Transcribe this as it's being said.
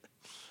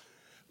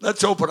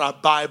Let's open our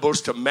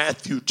Bibles to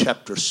Matthew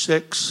chapter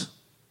 6.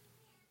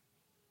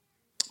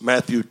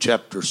 Matthew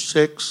chapter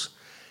 6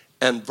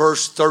 and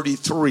verse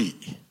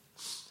 33.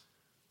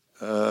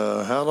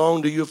 How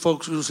long do you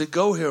folks usually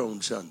go here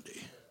on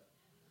Sunday?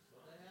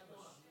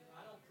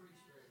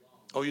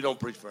 Oh, you don't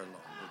preach very long.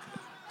 Okay.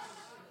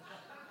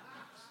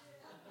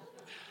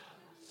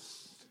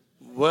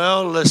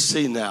 Well, let's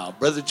see now.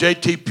 Brother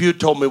J.T. Pugh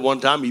told me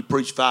one time he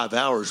preached 5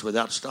 hours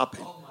without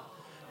stopping.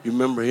 You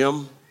remember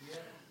him?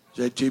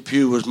 J.T.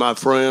 Pugh was my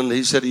friend.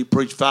 He said he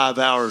preached 5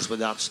 hours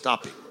without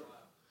stopping.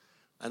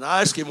 And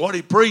I asked him what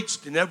he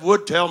preached. He never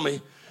would tell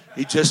me.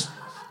 He just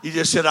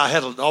said I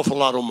had an awful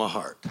lot on my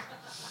heart.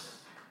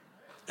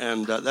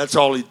 And that's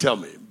all he'd tell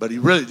me. But he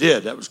really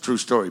did. That was a true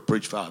story. He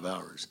preached 5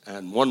 hours.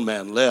 And one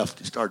man left.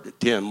 He started at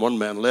 10. One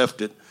man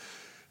left it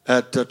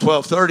at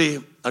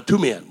 12:30.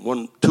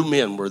 Two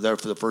men were there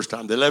for the first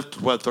time. They left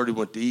at 12:30,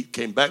 went to eat,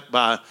 came back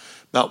by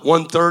about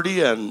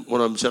 1:30, and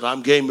one of them said,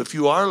 I'm game a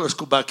few hours. Let's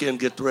go back in and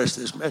get the rest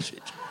of this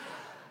message.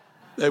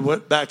 They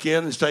went back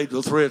in and stayed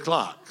till 3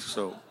 o'clock.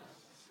 So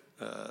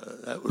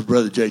that was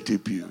Brother J.T.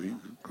 Pugh. He's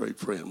a great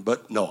friend.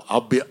 But no,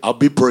 I'll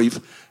be brief.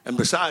 And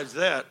besides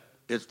that,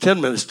 it's 10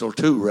 minutes till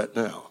 2 right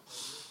now.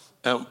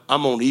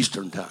 I'm on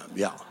Eastern time,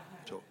 yeah.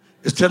 So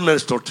it's 10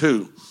 minutes till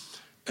 2.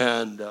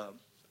 And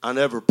I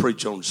never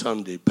preach on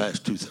Sunday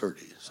past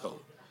 2:30.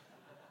 So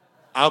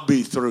I'll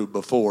be through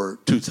before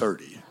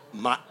 2:30,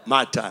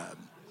 my time.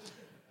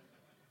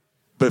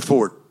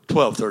 Before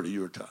 12:30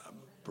 your time,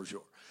 for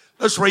sure.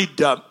 Let's read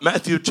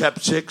Matthew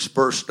chapter 6,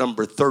 verse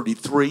number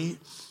 33.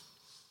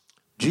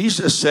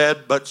 Jesus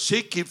said, but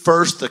seek ye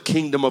first the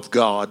kingdom of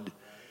God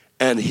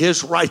and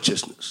his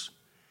righteousness,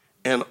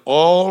 and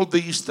all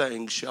these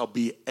things shall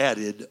be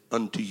added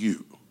unto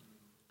you.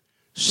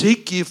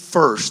 Seek ye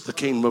first the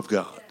kingdom of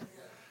God.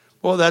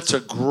 Well, that's a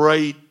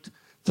great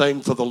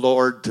thing for the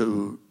Lord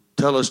to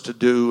tell us to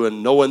do,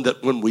 and knowing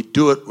that when we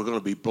do it, we're going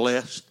to be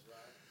blessed.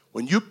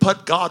 When you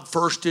put God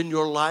first in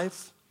your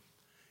life,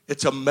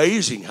 it's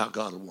amazing how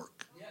God will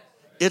work.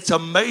 It's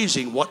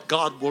amazing what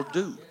God will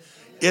do.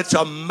 It's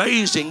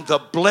amazing the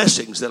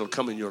blessings that will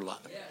come in your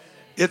life.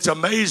 It's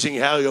amazing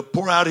how he'll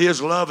pour out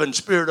his love and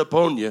spirit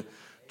upon you.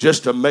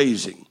 Just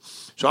amazing.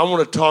 So I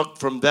want to talk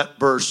from that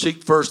verse,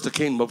 seek first the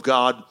kingdom of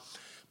God.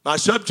 My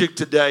subject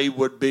today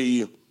would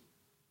be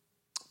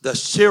the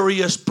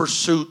serious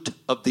pursuit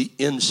of the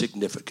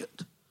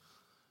insignificant.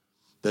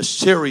 The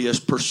serious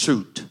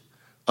pursuit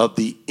of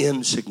the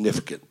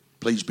insignificant.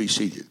 Please be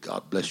seated.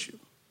 God bless you.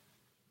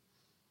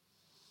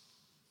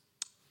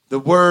 The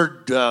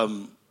word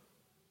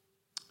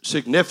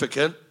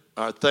significant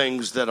are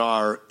things that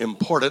are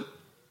important.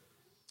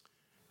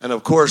 And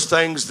of course,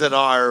 things that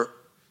are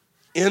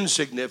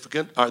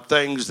insignificant are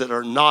things that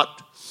are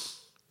not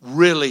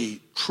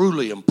really,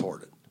 truly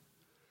important.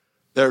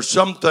 There are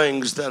some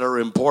things that are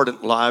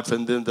important in life,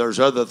 and then there's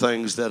other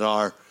things that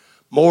are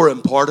more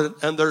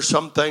important, and there's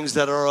some things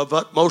that are of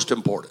utmost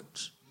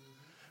importance.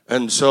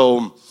 And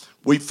so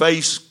we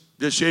face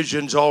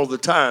decisions all the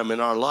time in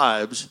our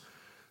lives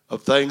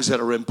of things that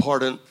are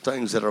important,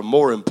 things that are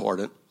more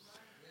important.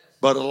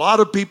 But a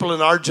lot of people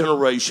in our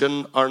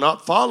generation are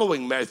not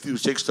following Matthew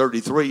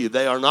 6:33.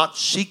 They are not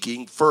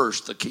seeking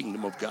first the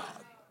kingdom of God.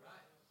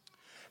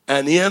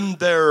 And in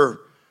their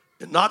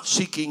not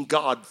seeking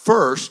God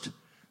first,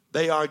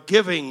 they are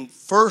giving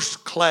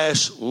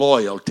first-class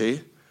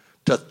loyalty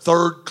to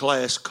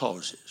third-class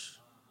causes.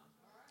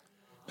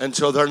 And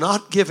so they're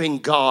not giving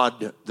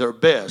God their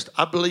best.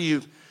 I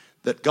believe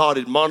that God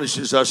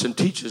admonishes us and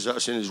teaches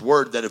us in his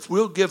word that if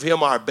we'll give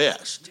him our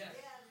best,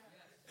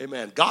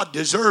 amen, God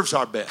deserves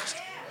our best.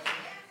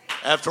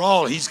 After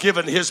all, he's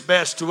given his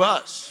best to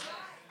us.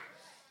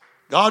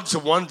 God's the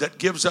one that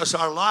gives us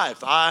our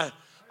life. I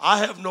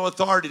have no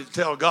authority to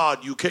tell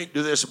God, you can't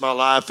do this in my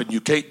life and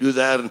you can't do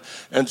that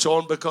and so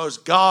on, because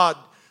God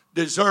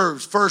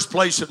deserves first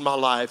place in my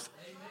life.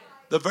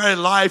 The very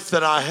life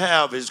that I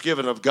have is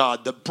given of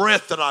God. The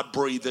breath that I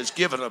breathe is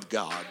given of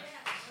God.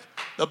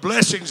 The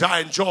blessings I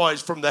enjoy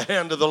is from the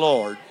hand of the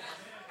Lord.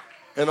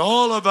 And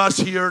all of us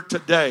here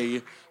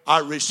today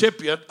are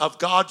recipient of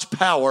God's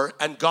power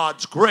and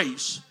God's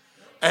grace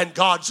and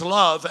God's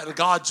love and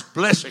God's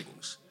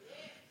blessings.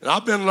 And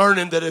I've been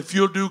learning that if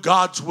you'll do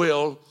God's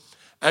will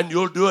and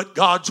you'll do it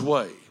God's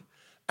way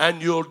and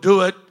you'll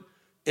do it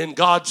in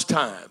God's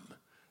time,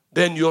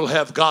 then you'll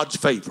have God's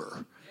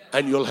favor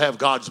and you'll have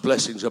God's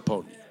blessings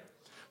upon you.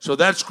 So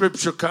that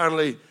scripture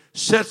kindly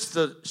sets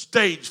the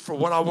stage for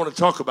what I want to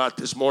talk about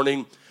this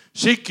morning.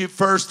 Seek ye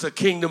first the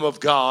kingdom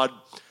of God,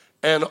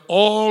 and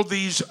all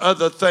these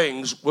other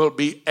things will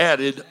be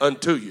added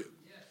unto you.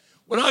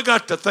 When I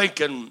got to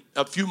thinking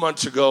a few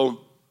months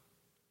ago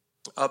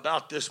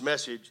about this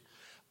message,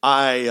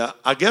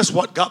 I guess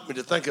what got me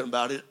to thinking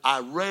about it,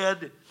 I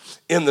read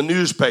in the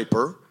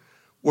newspaper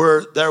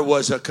where there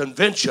was a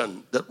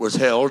convention that was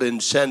held in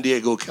San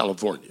Diego,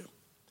 California.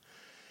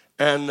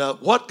 And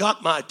what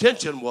got my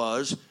attention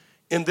was,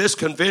 in this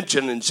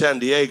convention in San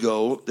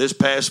Diego this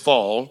past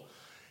fall,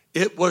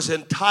 it was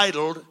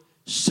entitled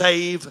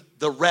Save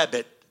the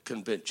Rabbit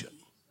Convention.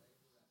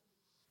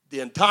 the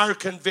entire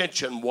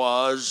convention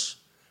was,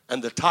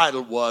 and the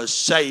title was,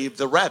 Save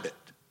the Rabbit.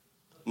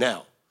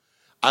 Now,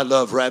 I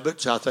love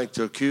rabbits. I think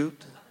they're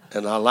cute,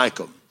 and I like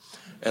them.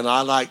 And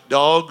I like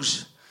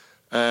dogs,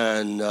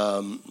 and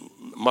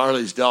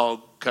Marley's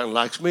dog kind of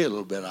likes me a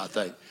little bit, I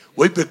think.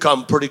 We've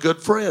become pretty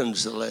good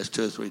friends the last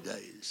 2 or 3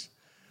 days.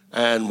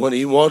 And when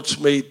he wants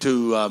me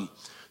to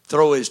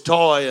throw his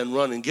toy and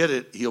run and get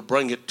it, he'll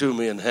bring it to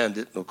me and hand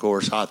it. And, of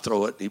course, I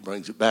throw it and he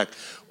brings it back.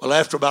 Well,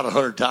 after about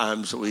 100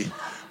 times,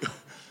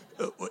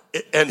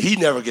 and he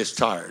never gets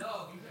tired.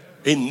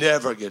 He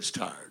never gets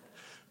tired.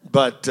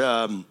 But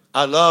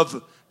I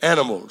love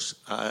animals.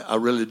 I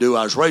really do.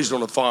 I was raised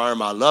on a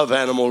farm. I love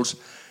animals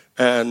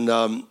and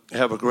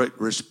have a great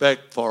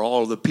respect for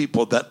all the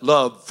people that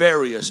love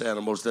various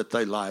animals that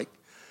they like.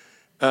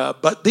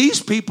 But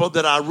these people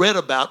that I read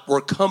about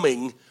were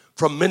coming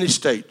from many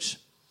states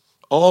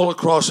all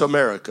across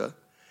America,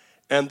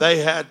 and they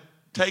had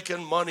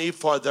taken money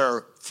for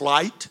their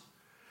flight,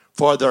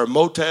 for their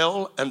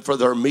motel, and for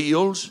their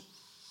meals.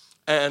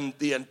 And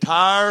the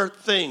entire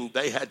thing,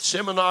 they had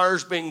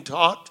seminars being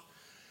taught,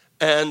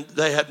 and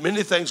they had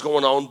many things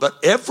going on, but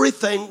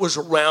everything was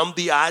around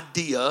the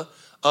idea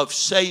of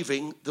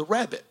saving the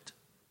rabbit.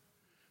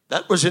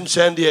 That was in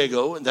San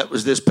Diego, and that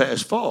was this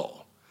past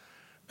fall.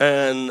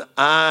 And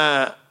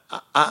I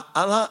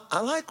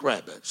like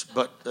rabbits,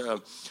 but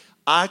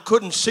I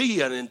couldn't see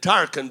an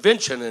entire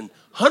convention and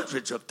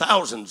hundreds of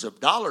thousands of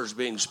dollars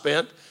being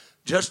spent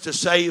just to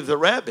save the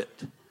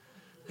rabbit.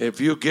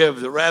 If you give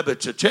the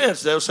rabbits a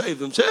chance, they'll save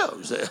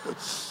themselves.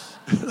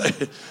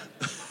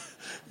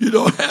 You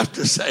don't have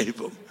to save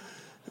them.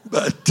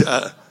 But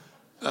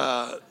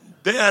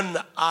then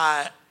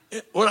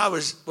when I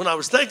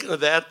was thinking of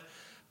that,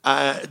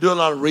 I do a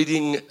lot of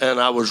reading, and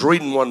I was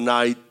reading one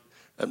night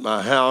at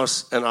my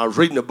house, and I was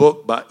reading a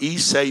book by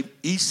E.C.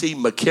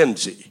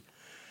 McKenzie.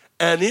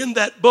 And in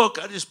that book,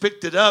 I just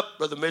picked it up,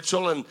 Brother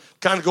Mitchell, and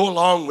kind of go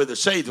along with the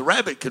Save the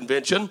Rabbit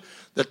Convention.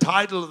 The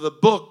title of the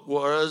book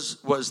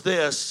was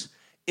this,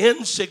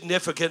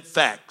 Insignificant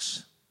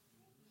Facts.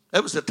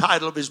 That was the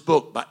title of his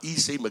book by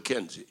E.C.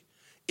 McKenzie.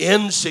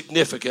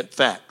 Insignificant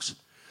Facts.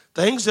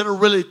 Things that are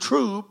really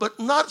true, but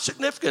not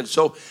significant.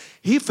 So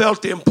he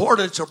felt the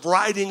importance of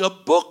writing a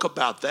book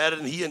about that,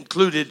 and he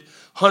included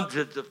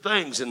hundreds of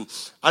things. And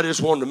I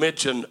just wanted to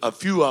mention a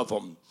few of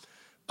them.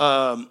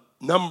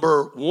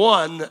 Number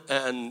one,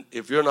 and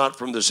if you're not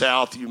from the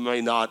South, you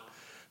may not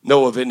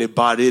know of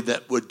anybody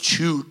that would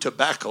chew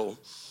tobacco,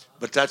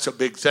 but that's a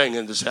big thing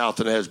in the South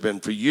and has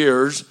been for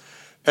years.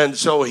 And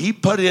so he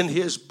put in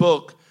his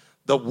book,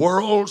 the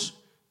world's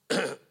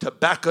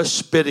tobacco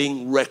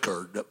spitting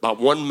record by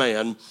one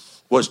man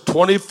was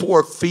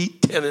 24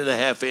 feet, 10 and a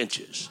half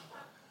inches.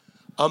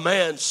 A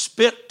man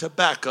spit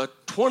tobacco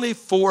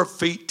 24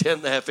 feet, 10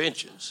 and a half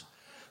inches.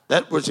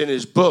 That was in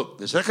his book.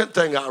 The second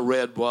thing I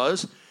read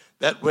was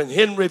that when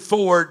Henry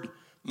Ford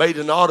made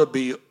an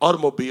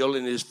automobile,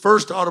 in his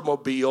first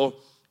automobile,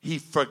 he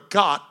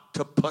forgot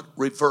to put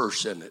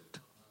reverse in it.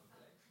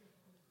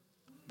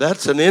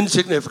 That's an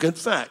insignificant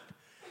fact.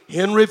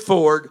 Henry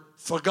Ford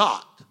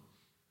forgot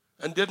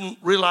and didn't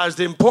realize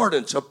the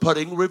importance of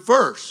putting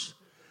reverse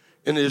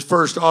in his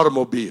first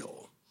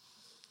automobile.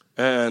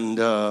 And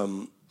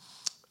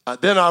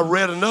then I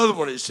read another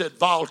one. It said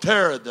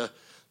Voltaire,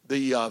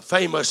 the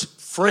famous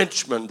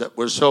Frenchman that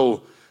was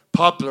so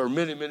popular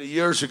many, many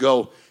years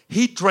ago,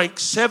 he drank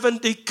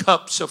 70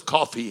 cups of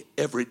coffee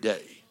every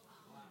day.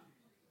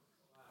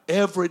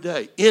 Every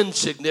day.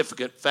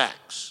 Insignificant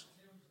facts.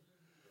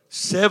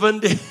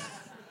 70.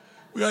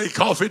 We got any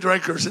coffee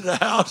drinkers in the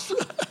house?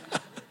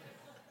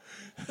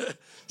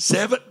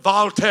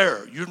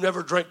 Voltaire. You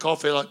never drank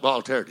coffee like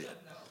Voltaire did.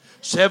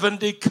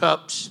 70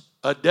 cups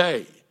a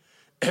day.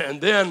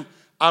 And then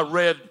I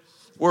read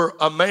where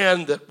a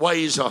man that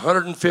weighs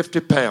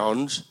 150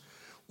 pounds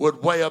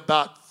would weigh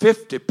about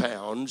 50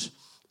 pounds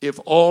if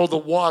all the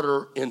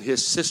water in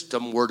his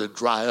system were to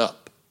dry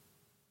up.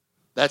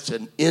 That's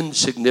an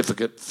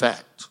insignificant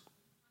fact.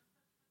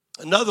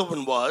 Another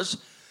one was,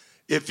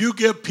 if you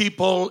give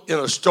people in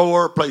a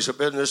store, place of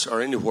business,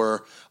 or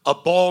anywhere, a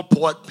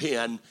ballpoint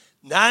pen,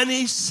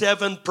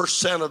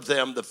 97% of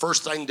them, the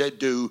first thing they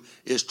do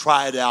is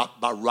try it out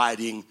by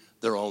writing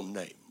their own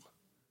name.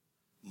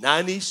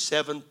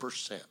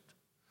 97%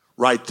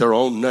 write their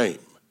own name.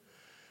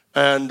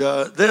 And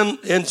then,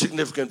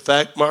 insignificant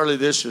fact, Marley,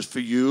 this is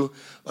for you.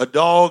 A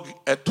dog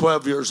at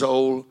 12 years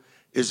old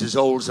is as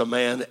old as a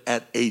man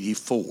at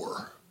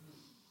 84.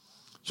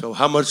 So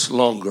how much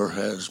longer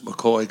has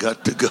McCoy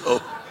got to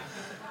go?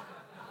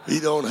 He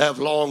don't have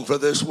long for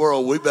this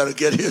world. We better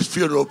get his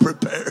funeral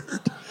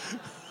prepared.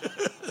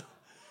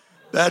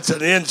 That's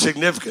an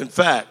insignificant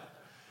fact.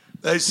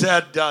 They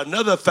said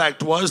another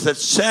fact was that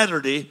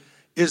Saturday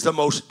is the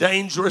most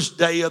dangerous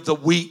day of the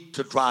week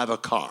to drive a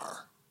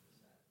car.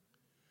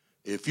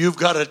 If you've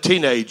got a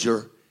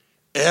teenager,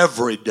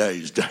 every day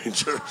is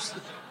dangerous.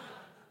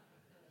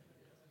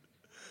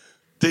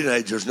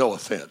 Teenagers, no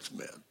offense,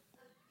 man.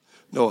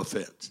 No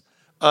offense.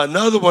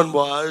 Another one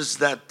was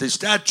that the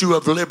Statue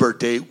of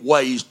Liberty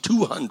weighs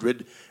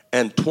 280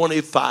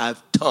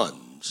 225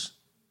 tons.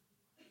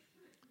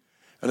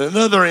 And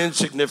another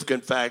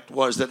insignificant fact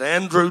was that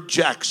Andrew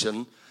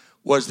Jackson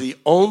was the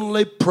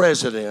only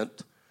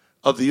president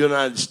of the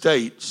United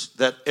States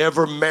that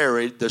ever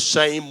married the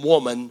same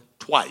woman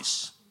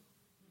twice.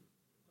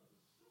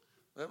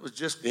 That was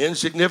just the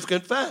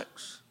insignificant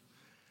facts.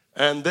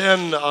 And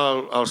then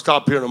I'll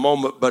stop here in a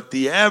moment, but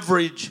the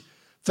average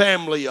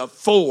family of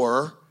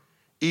 4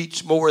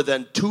 eats more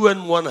than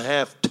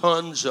 2.5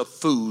 tons of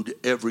food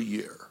every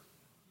year.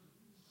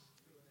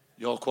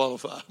 Y'all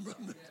qualify?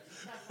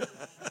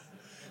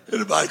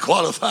 Anybody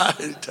qualify?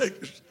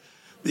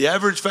 The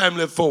average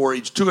family of 4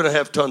 eats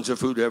 2.5 tons of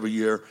food every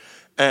year.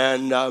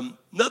 And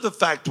another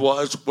fact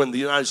was when the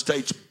United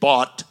States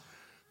bought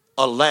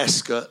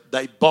Alaska,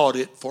 they bought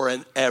it for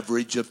an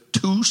average of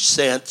 2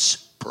 cents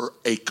per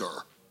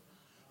acre.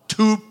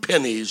 2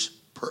 pennies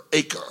per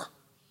acre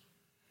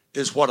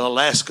is what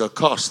Alaska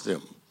cost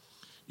them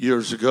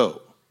years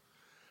ago.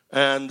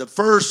 And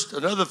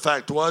another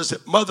fact was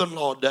that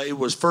Mother-in-Law Day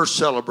was first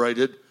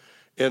celebrated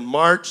in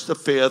March the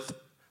 5th,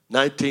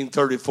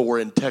 1934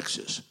 in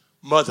Texas.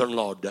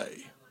 Mother-in-Law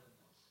Day.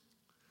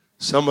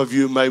 Some of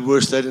you may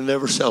wish they'd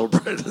never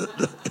celebrated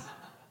it.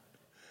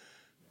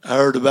 I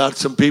heard about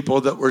some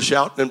people that were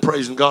shouting and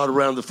praising God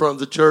around the front of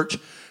the church,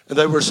 and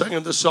they were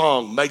singing the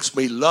song, "Makes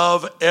Me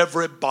Love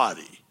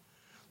Everybody,"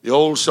 the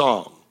old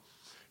song.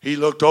 He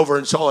looked over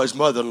and saw his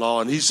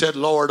mother-in-law, and he said,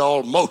 "Lord,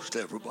 almost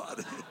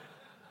everybody."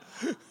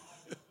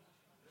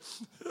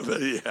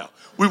 But yeah,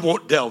 we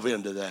won't delve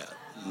into that.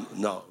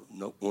 No,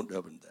 won't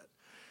delve into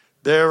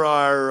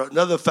that.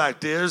 Another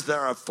fact is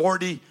there are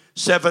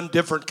 47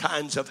 different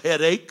kinds of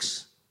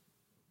headaches.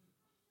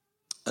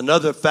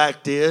 Another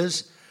fact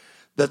is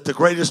that the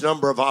greatest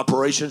number of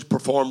operations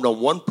performed on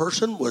one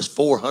person was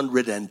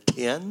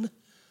 410.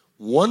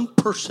 One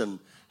person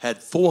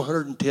had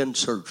 410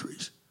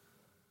 surgeries.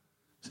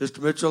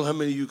 Sister Mitchell, how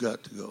many you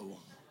got to go?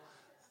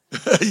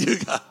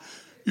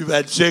 You've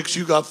had 6,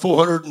 you got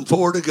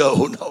 404 to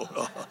go.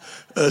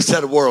 No.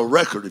 Set a world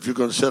record if you're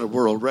going to set a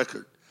world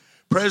record.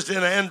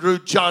 President Andrew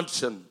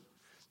Johnson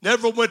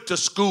never went to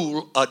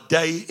school a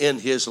day in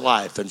his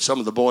life. And some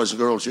of the boys and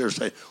girls here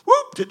say,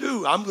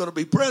 whoop-de-doo, I'm going to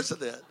be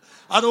president.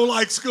 I don't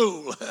like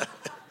school.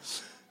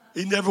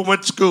 He never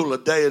went to school a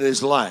day in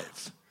his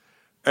life.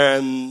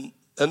 And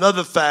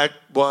another fact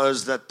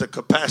was that the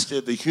capacity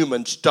of the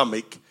human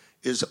stomach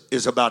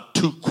is about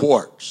 2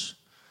 quarts.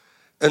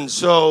 And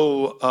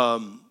so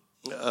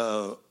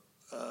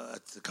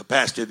that's the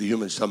capacity of the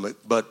human stomach.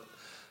 But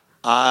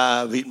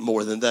I've eaten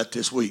more than that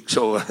this week,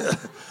 so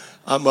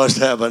I must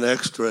have an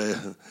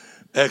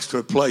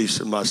extra place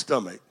in my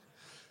stomach.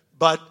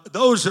 But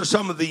those are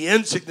some of the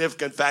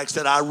insignificant facts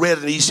that I read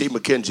in E.C.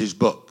 McKenzie's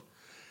book.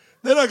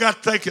 Then I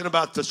got thinking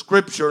about the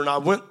scripture, and I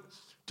went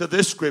to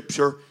this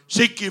scripture,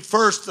 "Seek ye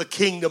first the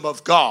kingdom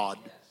of God,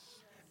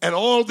 and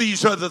all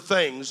these other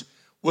things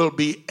will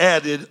be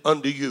added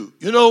unto you."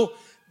 You know,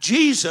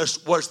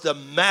 Jesus was the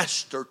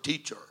master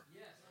teacher.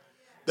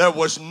 There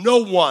was no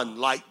one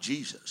like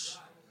Jesus.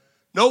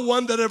 No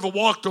one that ever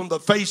walked on the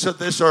face of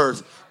this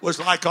earth was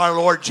like our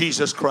Lord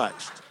Jesus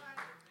Christ.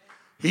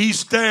 He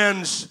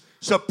stands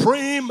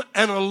supreme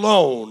and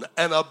alone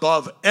and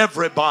above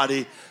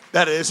everybody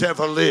that has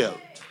ever lived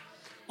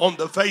on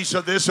the face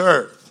of this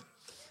earth.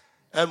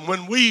 And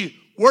when we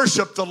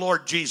worship the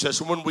Lord Jesus,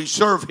 and when we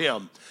serve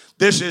him,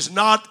 this is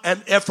not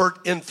an effort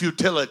in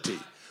futility.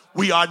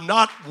 We are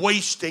not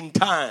wasting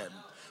time.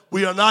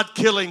 We are not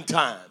killing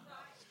time.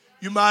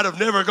 You might have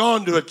never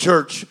gone to a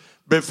church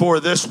before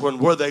this one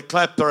where they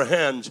clap their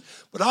hands.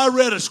 But I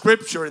read a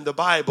scripture in the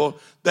Bible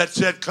that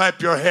said,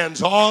 "Clap your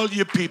hands, all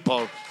you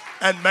people,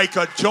 and make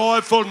a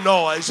joyful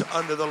noise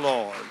unto the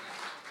Lord."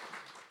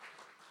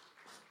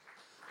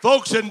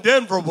 Folks in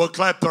Denver will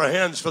clap their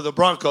hands for the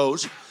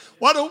Broncos.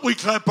 Why don't we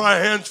clap our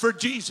hands for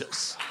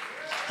Jesus?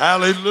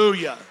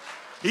 Hallelujah.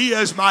 He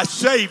is my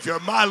Savior,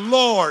 my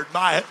Lord,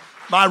 my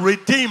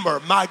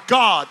Redeemer, my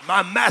God,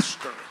 my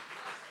Master.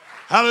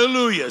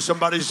 Hallelujah.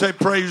 Somebody say,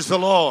 praise the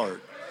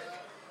Lord.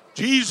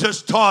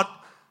 Jesus taught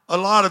a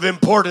lot of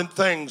important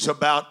things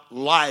about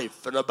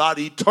life and about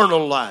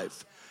eternal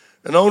life.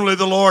 And only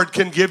the Lord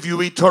can give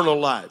you eternal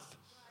life.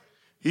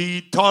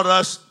 He taught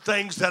us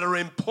things that are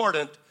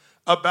important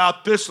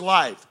about this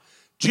life.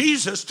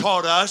 Jesus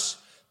taught us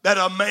that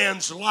a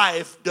man's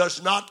life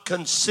does not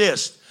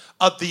consist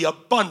of the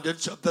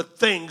abundance of the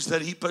things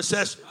that he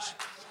possesses.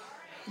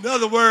 In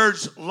other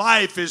words,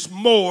 life is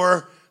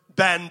more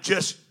than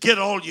just get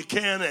all you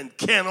can and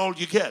can all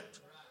you get.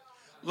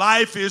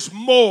 Life is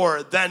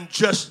more than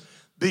just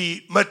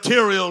the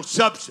material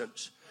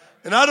substance.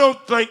 And I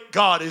don't think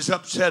God is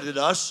upset at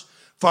us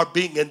for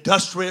being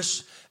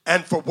industrious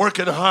and for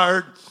working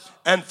hard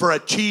and for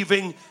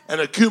achieving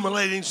and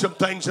accumulating some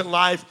things in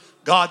life.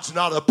 God's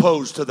not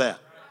opposed to that.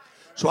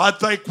 So I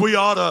think we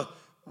ought to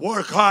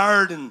work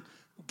hard and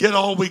get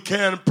all we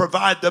can and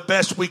provide the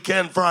best we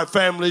can for our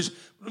families.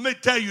 Let me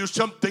tell you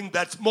something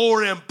that's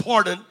more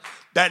important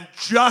than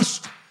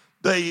just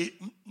the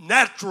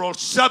natural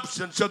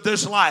substance of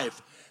this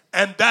life,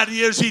 and that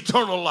is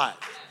eternal life.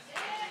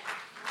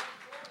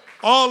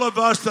 All of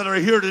us that are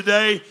here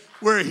today,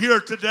 we're here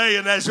today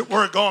and as it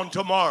were gone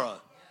tomorrow.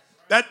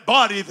 That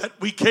body that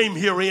we came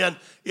here in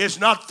is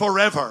not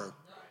forever.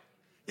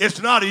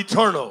 It's not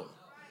eternal.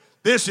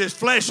 This is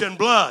flesh and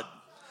blood.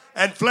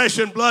 And flesh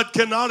and blood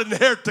cannot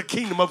inherit the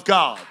kingdom of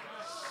God.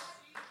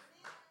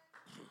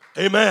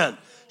 Amen.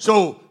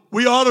 So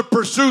we ought to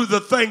pursue the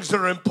things that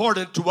are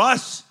important to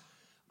us.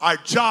 Our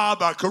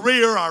job, our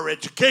career, our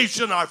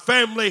education, our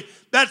family.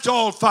 That's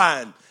all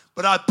fine.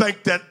 But I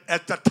think that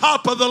at the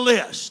top of the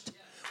list,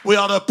 we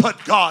ought to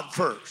put God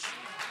first.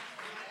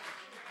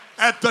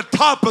 At the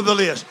top of the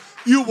list.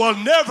 You will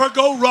never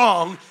go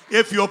wrong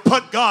if you'll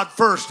put God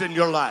first in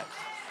your life.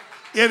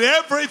 In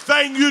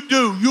everything you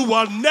do, you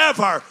will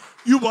never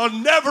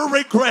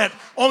regret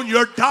on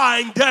your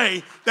dying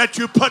day that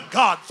you put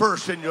God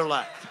first in your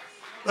life.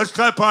 Let's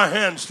clap our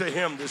hands to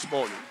Him this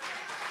morning.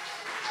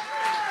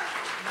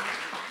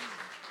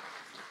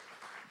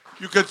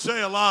 You could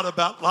say a lot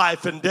about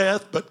life and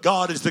death, but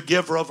God is the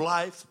giver of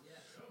life.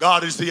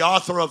 God is the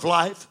author of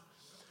life.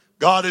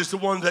 God is the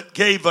one that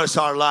gave us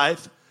our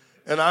life,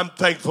 and I'm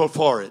thankful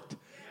for it.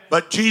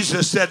 But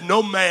Jesus said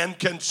no man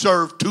can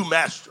serve two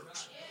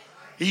masters.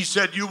 He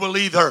said you will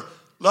either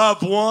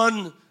love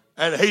one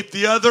and hate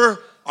the other,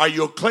 or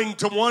you'll cling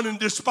to one and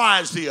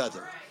despise the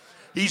other.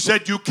 He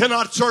said you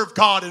cannot serve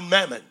God and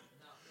mammon.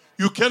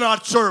 You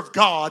cannot serve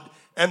God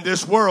and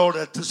this world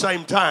at the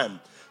same time.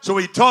 So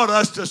He taught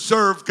us to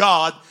serve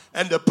God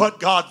and to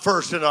put God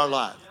first in our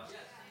life.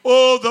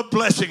 Oh, the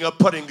blessing of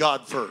putting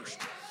God first.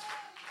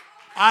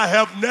 I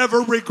have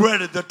never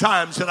regretted the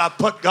times that I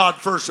put God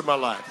first in my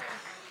life.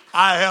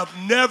 I have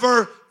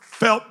never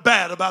felt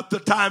bad about the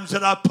times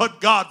that I put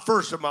God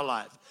first in my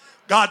life.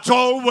 God's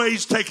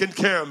always taken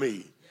care of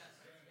me.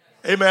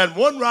 Amen.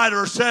 One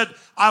writer said,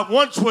 I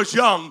once was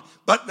young,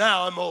 but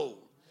now I'm old.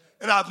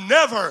 And I've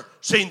never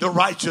seen the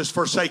righteous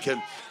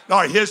forsaken,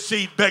 nor his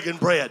seed begging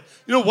bread.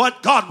 You know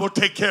what? God will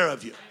take care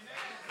of you.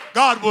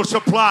 God will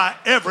supply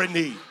every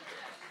need.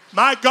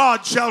 My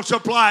God shall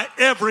supply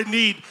every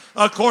need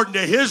according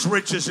to His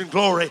riches and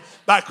glory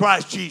by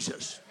Christ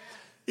Jesus.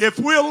 If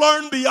we'll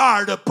learn the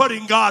art of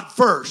putting God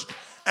first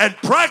and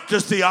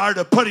practice the art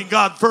of putting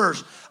God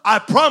first, I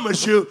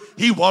promise you,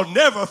 He will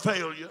never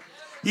fail you.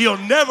 He'll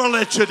never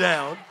let you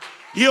down.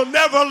 He'll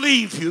never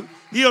leave you.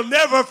 He'll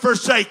never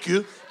forsake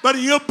you. But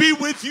He'll be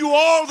with you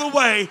all the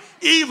way,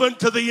 even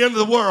to the end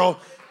of the world.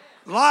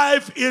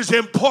 Life is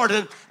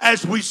important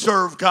as we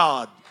serve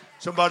God.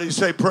 Somebody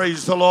say,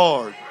 praise the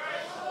Lord.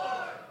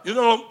 You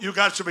know, you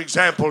got some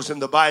examples in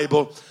the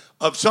Bible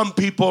of some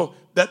people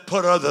that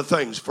put other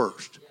things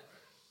first.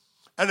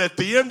 And at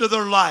the end of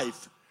their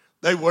life,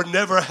 they were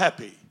never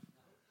happy.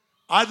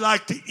 I'd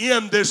like to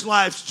end this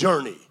life's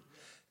journey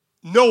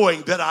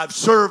knowing that I've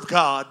served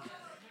God,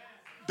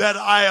 that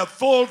I have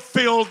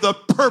fulfilled the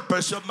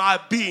purpose of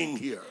my being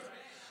here.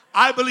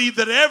 I believe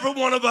that every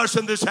one of us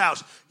in this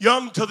house,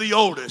 young to the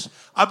oldest,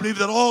 I believe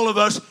that all of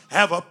us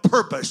have a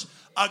purpose,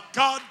 a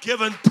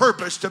God-given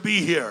purpose to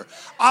be here.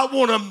 I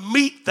want to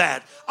meet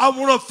that. I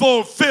want to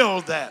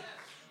fulfill that.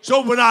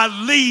 So when I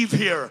leave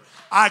here,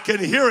 I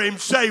can hear Him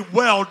say,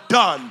 well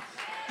done.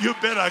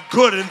 You've been a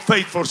good and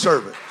faithful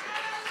servant.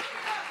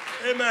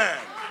 Amen.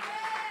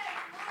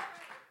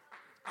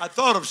 I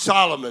thought of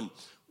Solomon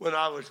when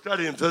I was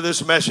studying for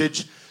this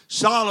message.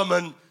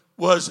 Solomon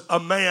was a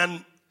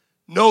man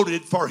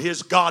noted for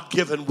his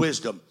God-given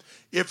wisdom.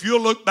 If you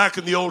look back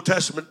in the Old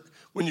Testament,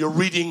 when you're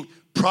reading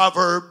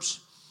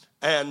Proverbs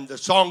and the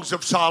Songs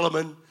of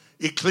Solomon,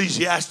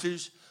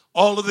 Ecclesiastes,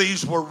 all of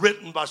these were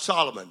written by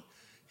Solomon.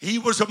 He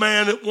was a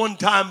man at one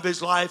time of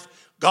his life,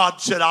 God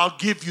said, I'll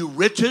give you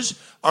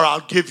riches or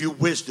I'll give you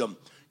wisdom.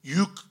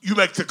 You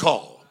make the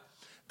call.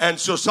 And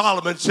so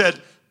Solomon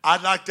said,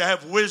 I'd like to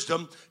have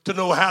wisdom to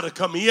know how to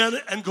come in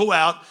and go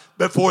out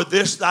before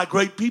this thy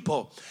great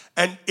people.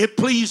 And it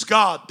pleased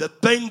God. The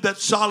thing that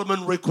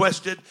Solomon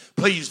requested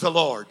pleased the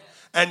Lord.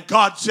 And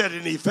God said,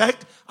 in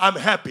effect, I'm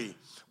happy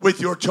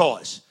with your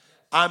choice.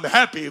 I'm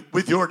happy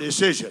with your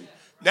decision.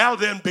 Now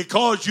then,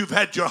 because you've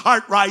had your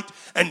heart right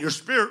and your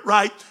spirit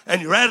right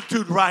and your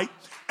attitude right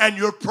and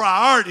your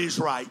priorities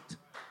right,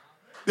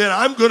 then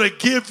I'm going to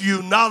give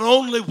you not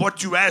only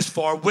what you asked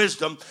for,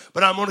 wisdom,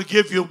 but I'm going to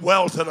give you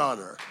wealth and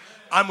honor.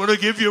 I'm going to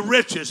give you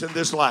riches in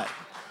this life.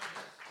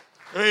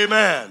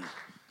 Amen.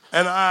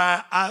 And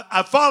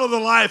I follow the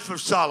life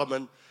of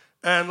Solomon.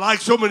 And like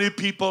so many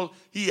people,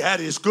 he had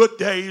his good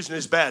days and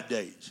his bad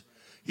days.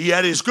 He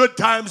had his good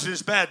times and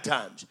his bad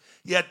times.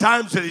 He had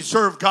times that he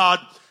served God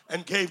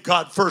and gave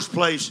God first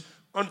place.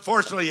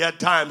 Unfortunately, he had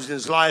times in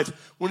his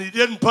life when he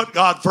didn't put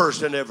God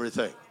first in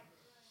everything.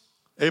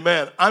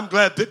 Amen. I'm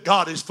glad that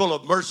God is full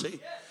of mercy.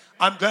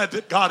 I'm glad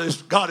that God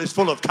is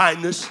full of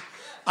kindness.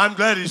 I'm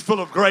glad He's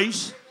full of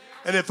grace.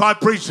 And if I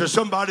preach to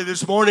somebody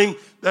this morning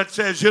that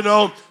says, you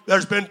know,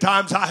 there's been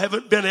times I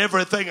haven't been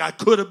everything I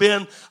could have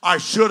been, I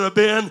should have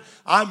been,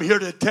 I'm here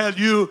to tell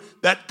you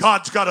that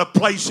God's got a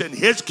place in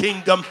His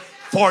kingdom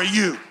for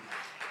you.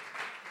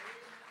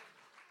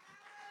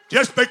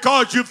 Just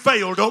because you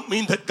failed don't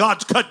mean that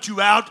God's cut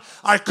you out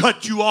or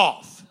cut you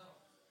off.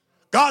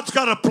 God's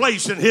got a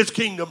place in his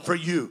kingdom for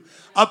you.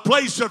 A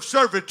place of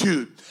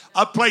servitude.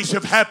 A place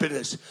of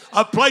happiness.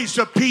 A place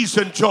of peace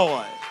and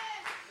joy.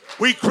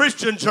 We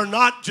Christians are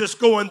not just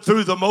going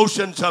through the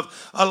motions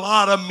of a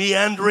lot of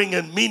meandering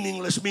and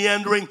meaningless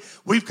meandering.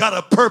 We've got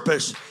a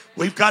purpose.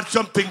 We've got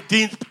something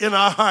deep in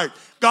our heart.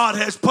 God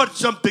has put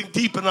something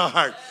deep in our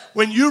heart.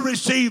 When you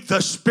receive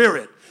the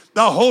Spirit,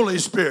 the Holy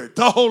Spirit,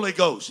 the Holy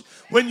Ghost,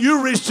 when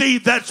you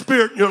receive that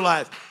Spirit in your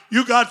life,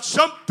 you got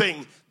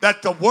something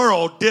that the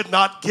world did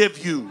not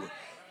give you.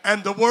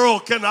 And the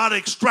world cannot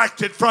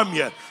extract it from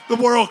you. The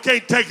world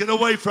can't take it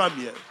away from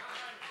you.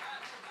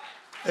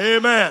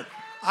 Amen.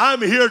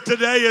 I'm here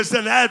today as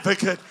an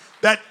advocate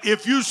that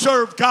if you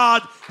serve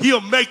God,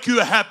 he'll make you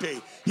happy.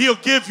 He'll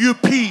give you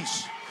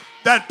peace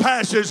that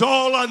passes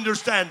all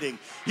understanding.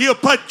 He'll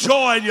put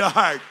joy in your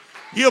heart.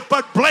 He'll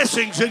put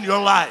blessings in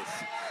your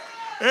life.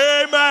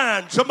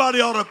 Amen. Somebody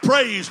ought to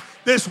praise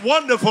this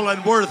wonderful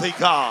and worthy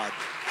God.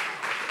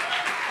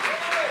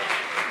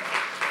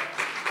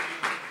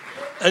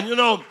 And you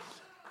know,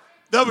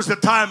 there was a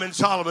time in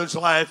Solomon's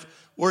life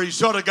where he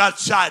sort of got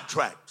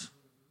sidetracked.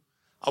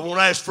 I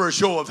won't ask for a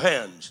show of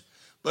hands,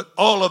 but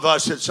all of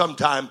us at some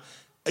time,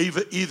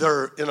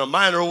 either in a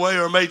minor way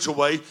or a major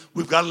way,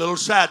 we've got a little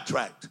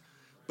sidetracked.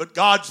 But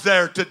God's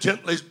there to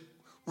gently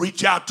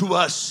reach out to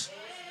us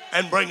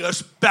and bring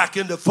us back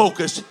into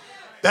focus,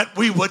 that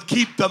we would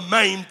keep the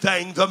main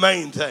thing the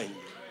main thing.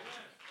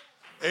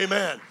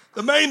 Amen.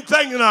 The main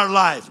thing in our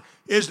life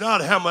is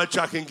not how much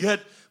I can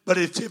get, but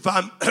it's if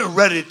I'm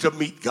ready to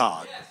meet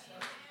God.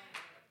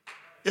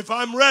 If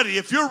I'm ready,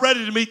 if you're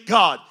ready to meet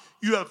God,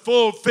 you have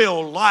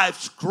fulfilled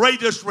life's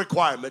greatest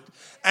requirement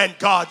and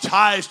God's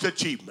highest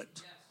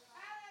achievement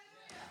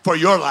for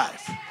your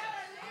life.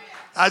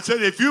 I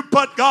said, if you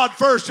put God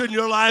first in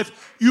your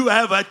life, you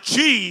have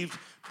achieved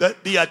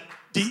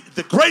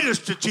the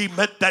greatest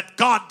achievement that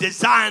God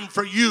designed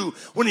for you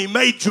when he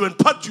made you and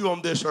put you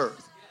on this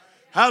earth.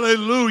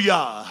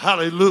 Hallelujah,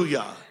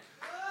 hallelujah.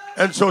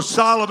 And so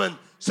Solomon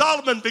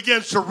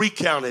begins to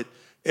recount it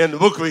in the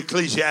book of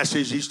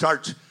Ecclesiastes. He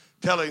starts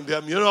telling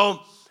them, you know,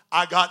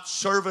 I got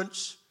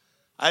servants.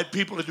 I had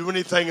people to do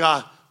anything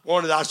I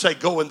wanted. I'd say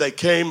go and they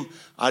came.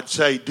 I'd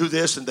say do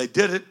this and they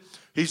did it.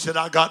 He said,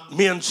 I got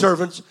men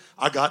servants.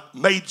 I got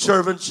maid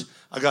servants.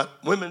 I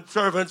got women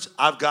servants.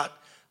 I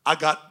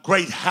got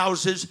great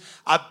houses.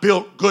 I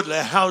built goodly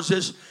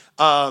houses.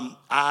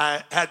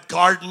 I had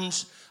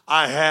gardens.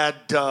 I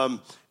had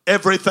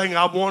everything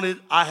I wanted.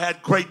 I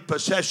had great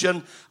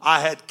possession. I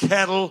had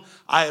cattle.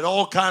 I had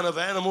all kind of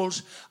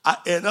animals.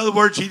 In other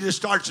words, he just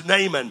starts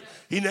naming.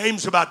 He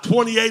names about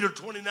 28 or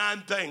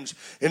 29 things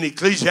in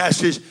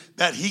Ecclesiastes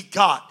that he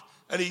got.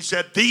 And he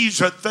said, these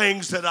are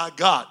things that I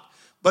got.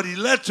 But he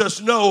lets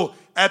us know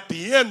at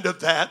the end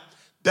of that,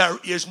 there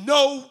is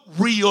no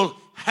real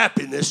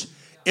happiness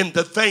in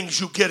the things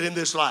you get in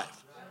this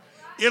life.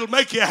 It'll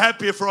make you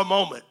happy for a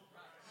moment.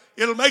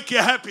 It'll make you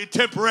happy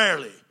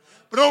temporarily.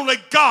 But only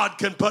God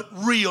can put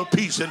real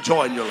peace and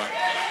joy in your life.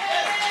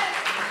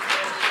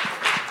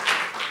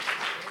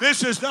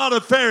 This is not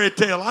a fairy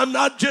tale. I'm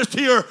not just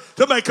here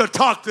to make a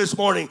talk this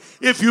morning.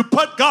 If you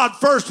put God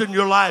first in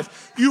your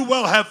life, you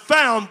will have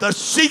found the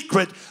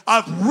secret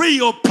of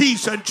real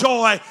peace and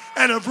joy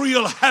and of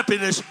real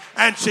happiness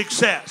and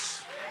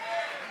success.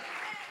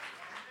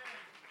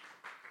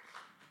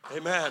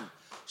 Amen.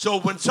 So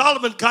when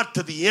Solomon got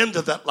to the end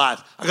of that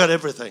life, I got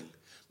everything.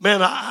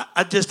 Man,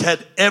 I just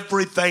had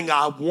everything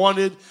I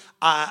wanted.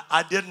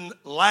 I didn't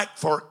lack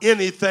for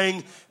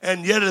anything.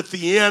 And yet at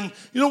the end,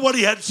 you know what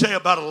he had to say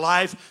about a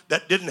life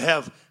that didn't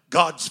have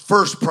God's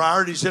first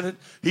priorities in it?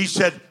 He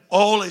said,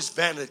 all is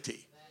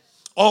vanity.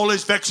 All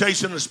is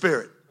vexation of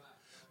spirit.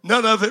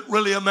 None of it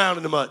really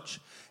amounted to much.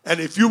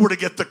 And if you were to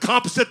get the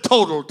composite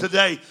total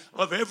today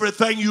of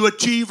everything you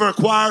achieve or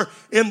acquire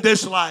in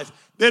this life,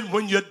 then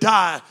when you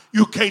die,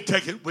 you can't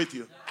take it with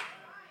you.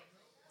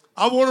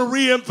 I want to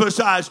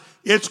reemphasize,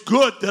 it's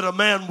good that a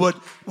man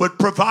would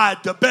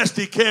provide the best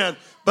he can,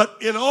 but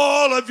in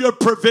all of your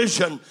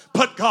provision,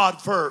 put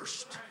God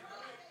first.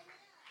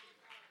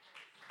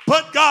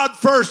 Put God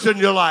first in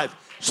your life.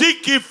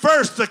 Seek ye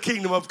first the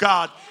kingdom of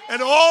God,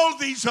 and all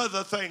these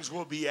other things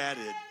will be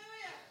added.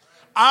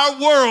 Our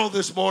world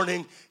this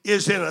morning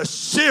is in a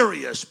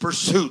serious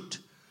pursuit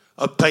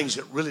of things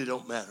that really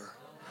don't matter,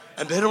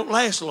 and they don't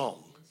last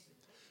long.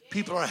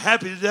 People are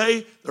happy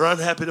today, they're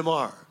unhappy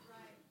tomorrow.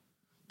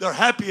 They're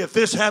happy if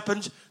this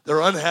happens. They're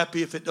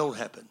unhappy if it don't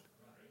happen.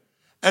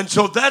 And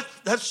so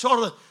that's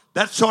sort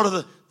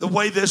of the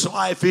way this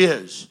life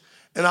is.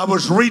 And I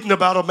was reading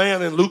about a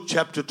man in Luke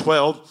chapter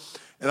 12,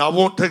 and I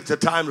won't take the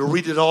time to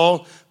read it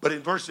all, but in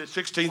verses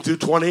 16 through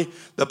 20,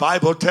 the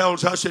Bible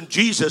tells us, and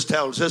Jesus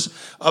tells us,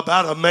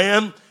 about a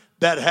man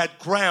that had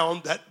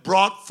ground that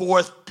brought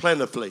forth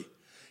plentifully.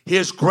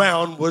 His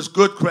ground was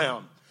good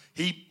ground.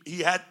 He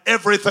had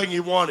everything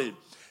he wanted.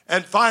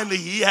 And finally,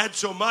 he had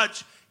so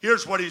much.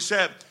 Here's what he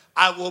said,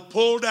 I will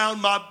pull down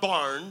my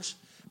barns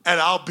and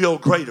I'll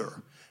build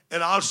greater.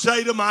 And I'll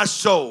say to my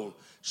soul,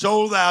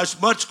 soul, thou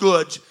hast much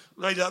goods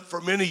laid up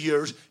for many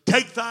years.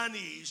 Take thine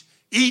ease,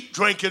 eat,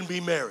 drink, and be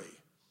merry.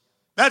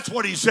 That's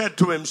what he said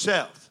to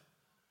himself.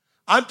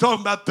 I'm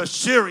talking about the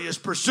serious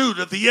pursuit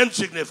of the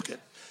insignificant.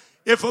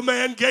 If a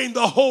man gain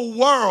the whole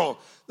world,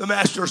 the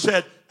master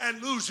said,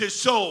 and lose his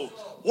soul,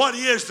 what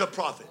is the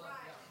profit?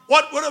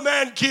 What would a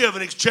man give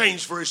in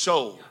exchange for his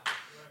soul?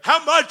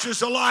 How much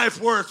is a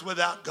life worth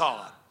without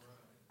God?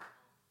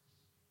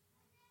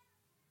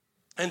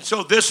 And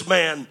so this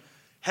man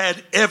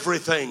had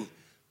everything,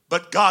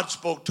 but God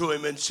spoke to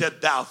him and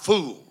said, thou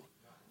fool,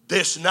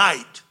 this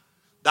night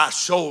thy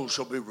soul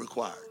shall be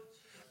required.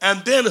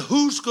 And then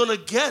who's going to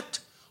get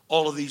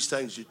all of these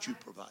things that you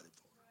provided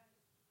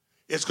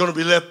for? It's going to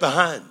be left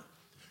behind.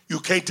 You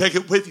can't take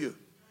it with you.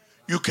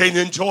 You can't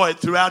enjoy it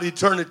throughout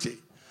eternity.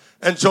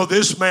 And so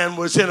this man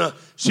was in a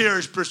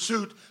serious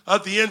pursuit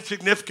of the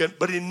insignificant,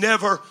 but he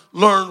never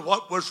learned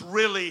what was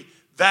really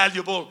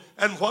valuable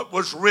and what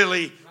was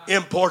really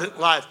important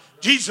in life.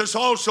 Jesus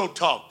also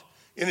talked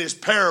in his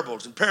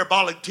parables and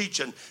parabolic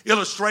teaching,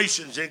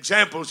 illustrations and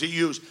examples he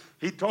used.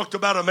 He talked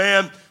about a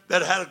man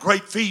that had a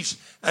great feast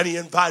and he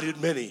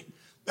invited many.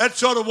 That's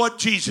sort of what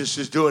Jesus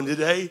is doing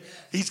today.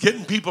 He's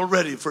getting people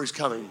ready for his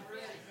coming.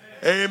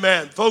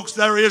 Amen. Folks,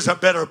 there is a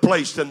better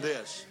place than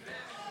this.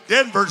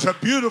 Denver's a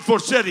beautiful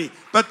city,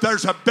 but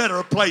there's a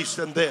better place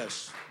than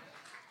this.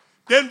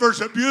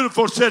 Denver's a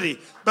beautiful city,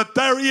 but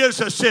there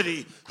is a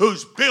city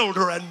whose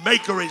builder and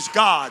maker is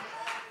God.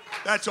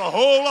 That's a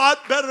whole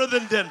lot better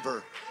than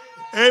Denver.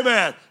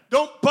 Amen.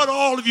 Don't put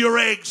all of your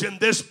eggs in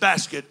this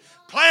basket.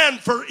 Plan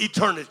for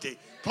eternity.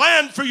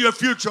 Plan for your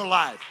future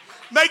life.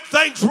 Make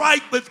things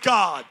right with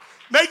God.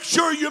 Make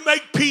sure you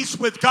make peace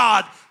with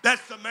God.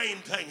 That's the main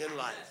thing in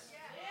life.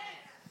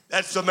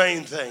 That's the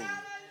main thing.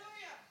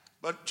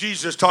 But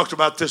Jesus talked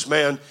about this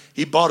man.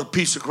 He bought a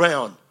piece of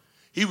ground.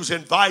 He was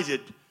invited,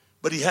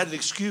 but he had an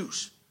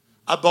excuse.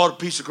 I bought a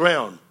piece of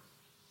ground,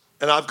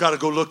 and I've got to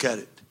go look at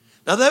it.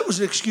 Now, that was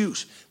an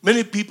excuse.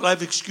 Many people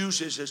have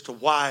excuses as to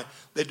why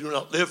they do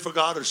not live for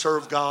God or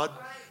serve God.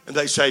 And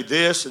they say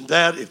this and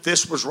that, if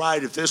this was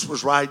right, if this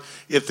was right,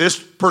 if this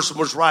person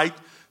was right,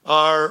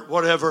 or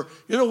whatever.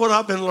 You know what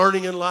I've been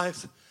learning in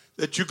life?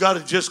 That you got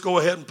to just go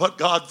ahead and put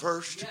God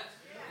first.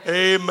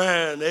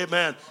 Amen,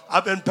 amen.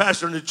 I've been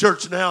pastoring the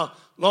church now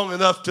long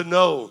enough to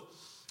know,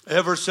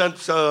 ever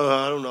since,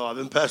 I've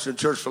been pastoring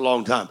church for a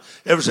long time.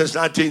 Ever since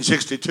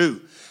 1962,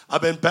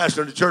 I've been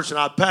pastoring the church, and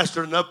I've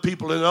pastored enough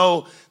people to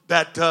know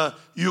that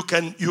you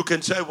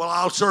can say, well,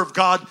 I'll serve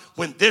God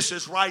when this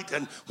is right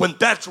and when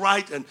that's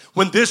right and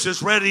when this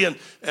is ready. And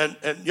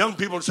young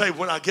people say,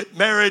 when I get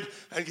married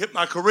and get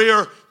my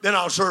career, then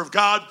I'll serve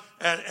God.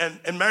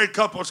 And married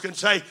couples can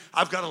say,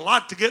 I've got a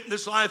lot to get in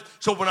this life,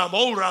 so when I'm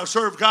older, I'll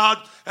serve God.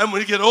 And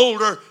when you get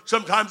older,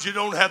 sometimes you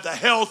don't have the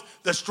health,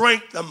 the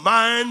strength, the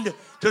mind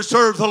to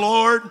serve the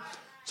Lord.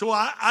 So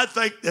I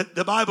think that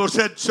the Bible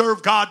said,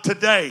 serve God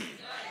today.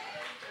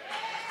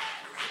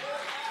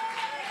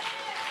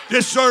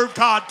 Just serve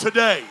God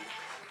today.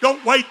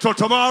 Don't wait till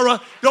tomorrow.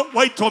 Don't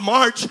wait till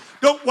March.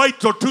 Don't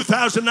wait till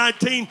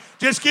 2019.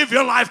 Just give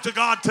your life to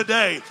God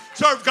today.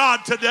 Serve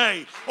God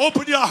today.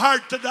 Open your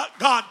heart to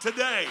God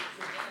today.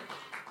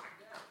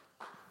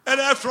 And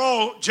after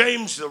all,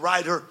 James, the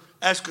writer,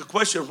 asked a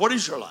question. What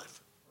is your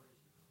life?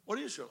 What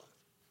is your life?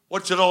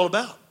 What's it all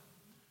about?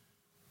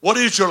 What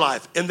is your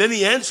life? And then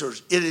he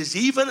answers, it is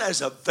even as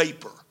a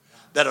vapor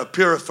that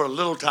appeareth for a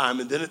little time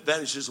and then it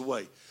vanishes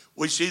away.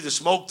 We see the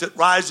smoke that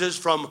rises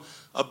from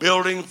a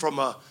building, from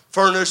a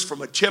furnace,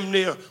 from a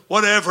chimney, or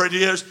whatever it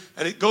is,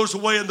 and it goes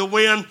away in the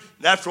wind,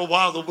 and after a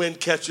while the wind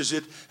catches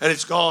it, and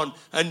it's gone,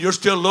 and you're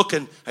still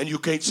looking, and you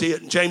can't see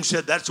it. And James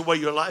said that's the way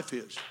your life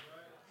is.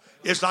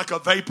 It's like a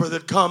vapor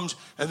that comes,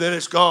 and then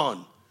it's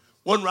gone.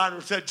 One writer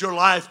said your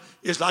life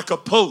is like a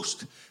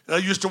post. And I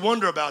used to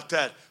wonder about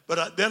that.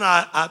 But then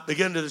I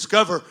began to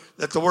discover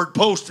that the word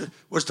post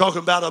was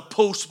talking about a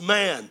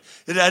postman.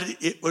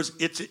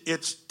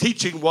 Its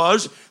teaching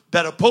was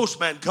that a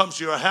postman comes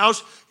to your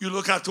house, you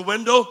look out the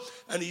window,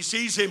 and he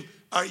sees him,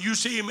 or you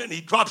see him, and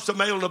he drops the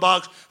mail in the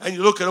box, and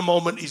you look at a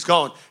moment, he's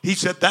gone. He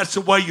said that's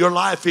the way your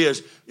life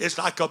is. It's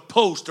like a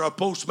post or a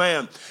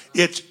postman.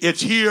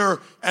 It's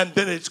here, and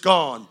then it's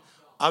gone.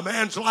 A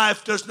man's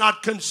life does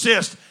not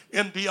consist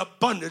in the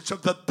abundance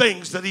of the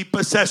things that he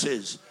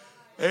possesses.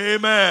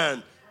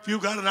 Amen. If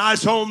you've got a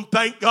nice home,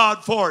 thank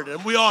God for it,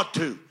 and we ought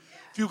to.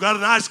 If you've got a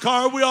nice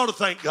car, we ought to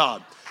thank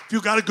God. If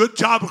you've got a good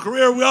job or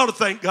career, we ought to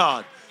thank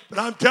God. But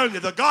I'm telling you,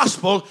 the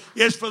gospel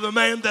is for the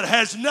man that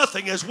has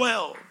nothing as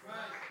well.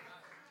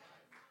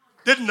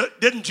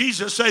 Didn't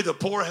Jesus say the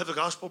poor have the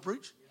gospel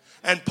preached?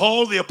 And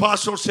Paul the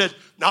apostle said,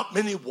 not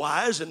many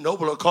wise and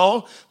noble are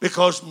called,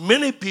 because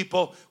many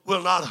people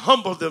will not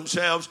humble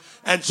themselves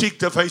and seek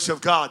the face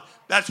of God.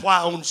 That's why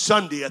on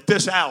Sunday at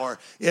this hour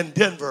in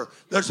Denver,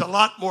 there's a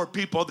lot more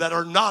people that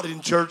are not in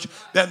church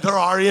than there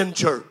are in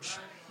church.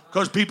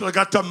 Because people have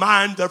got their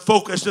mind, their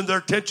focus, and their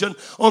attention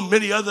on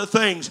many other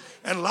things.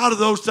 And a lot of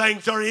those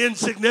things are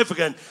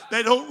insignificant.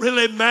 They don't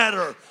really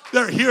matter.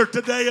 They're here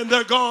today and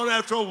they're gone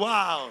after a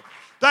while.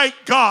 Thank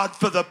God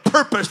for the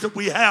purpose that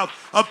we have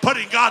of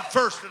putting God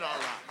first in our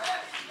life.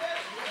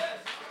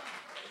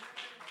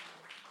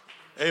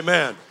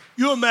 Amen.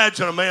 You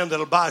imagine a man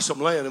that'll buy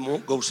some land and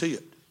won't go see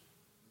it.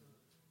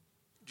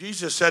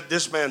 Jesus said,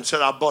 this man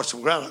said, I bought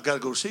some ground, I got to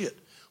go see it.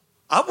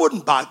 I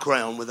wouldn't buy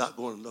ground without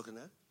going and looking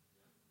at it.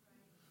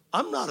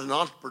 I'm not an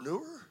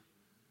entrepreneur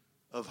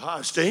of high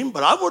esteem,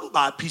 but I wouldn't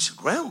buy a piece of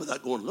ground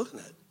without going and looking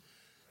at it.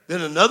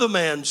 Then another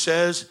man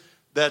says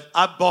that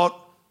I bought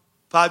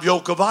 5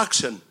 yoke of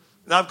oxen,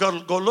 and I've got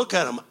to go look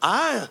at them.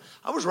 I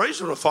was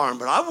raised on a farm,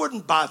 but I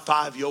wouldn't buy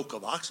 5 yoke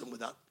of oxen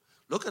without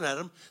looking at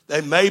them.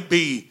 They may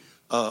be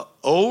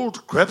old,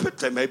 decrepit.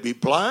 They may be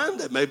blind.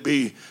 They may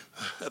be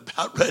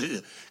about ready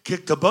to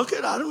kick the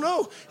bucket. I don't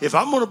know. If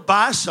I'm going to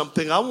buy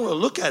something, I want to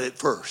look at it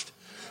first.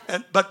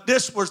 But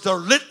this was their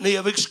litany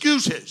of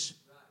excuses.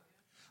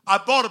 I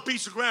bought a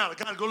piece of ground.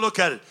 I got to go look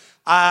at it.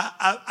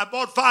 I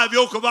bought 5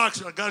 yoke of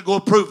oxen. I got to go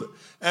approve it.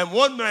 And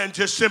one man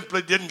just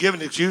simply didn't give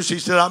an excuse. He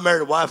said, I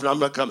married a wife and I'm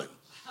not coming.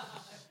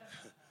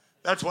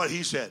 That's what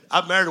he said.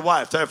 I married a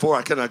wife, therefore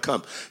I cannot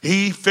come.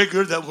 He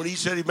figured that when he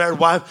said he married a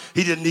wife,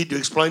 he didn't need to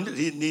explain it.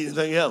 He didn't need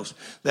anything else.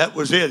 That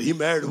was it. He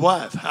married a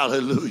wife.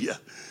 Hallelujah.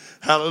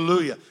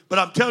 Hallelujah. But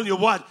I'm telling you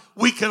what,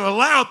 we can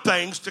allow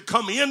things to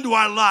come into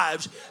our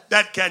lives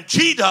that can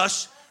cheat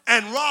us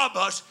and rob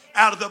us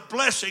out of the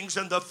blessings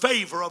and the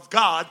favor of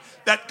God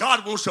that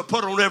God wants to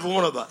put on every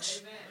one of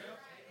us.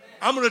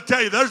 I'm going to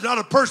tell you, there's not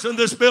a person in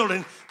this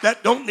building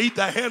that don't need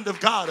the hand of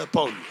God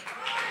upon you.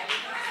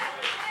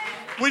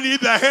 We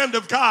need the hand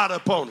of God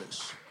upon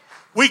us.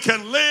 We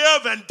can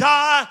live and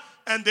die,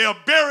 and they'll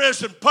bury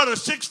us and put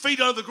us 6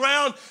 feet under the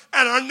ground,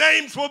 and our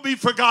names will be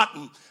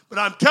forgotten. But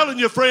I'm telling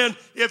you, friend,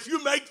 if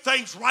you make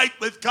things right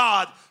with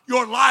God,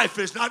 your life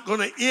is not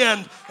going to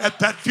end at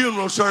that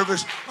funeral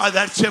service or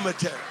that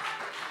cemetery.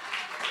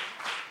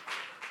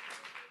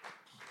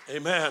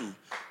 Amen.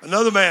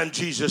 Another man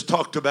Jesus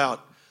talked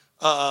about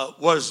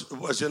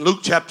was in Luke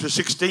chapter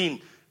 16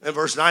 and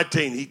verse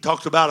 19. He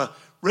talked about a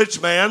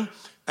rich man,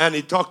 and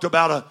he talked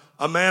about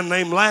a man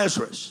named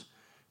Lazarus.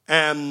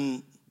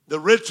 And the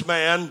rich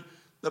man,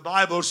 the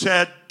Bible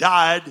said,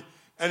 died,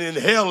 and in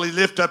hell he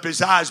lifted up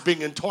his eyes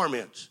being in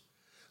torments.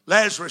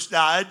 Lazarus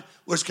died,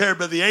 was carried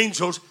by the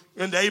angels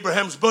into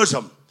Abraham's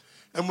bosom.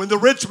 And when the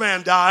rich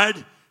man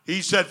died,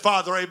 he said,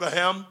 Father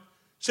Abraham,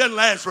 send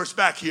Lazarus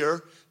back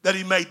here that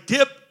he may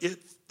dip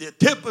the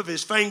tip of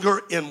his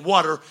finger in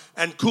water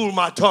and cool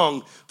my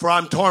tongue, for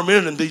I'm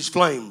tormented in these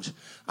flames.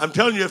 I'm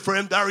telling you,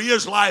 friend, there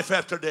is life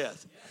after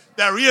death.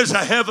 There is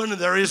a heaven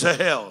and there is a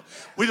hell.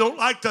 We don't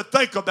like to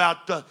think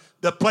about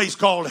the place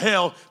called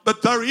hell,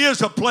 but there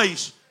is a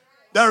place.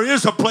 There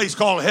is a place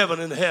called heaven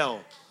and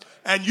hell.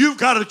 And you've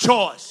got a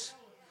choice.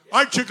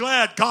 Aren't you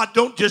glad God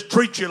don't just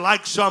treat you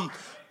like some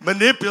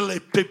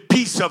manipulative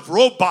piece of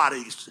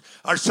robotics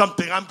or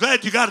something? I'm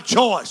glad you got a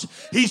choice.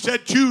 He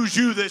said, choose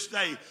you this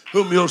day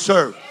whom you'll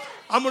serve.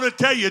 I'm going to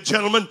tell you,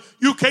 gentlemen,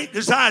 you can't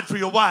decide for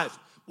your wife.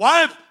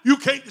 Wife, you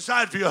can't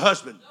decide for your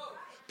husband.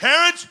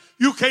 Parents,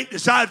 you can't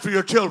decide for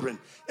your children.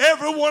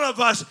 Every one of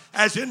us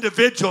as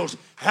individuals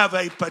have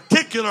a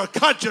particular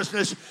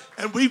consciousness,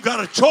 and we've got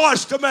a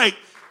choice to make.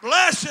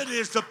 Blessed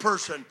is the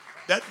person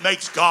that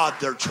makes God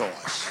their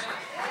choice.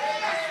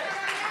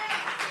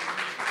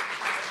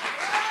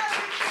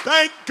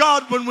 Thank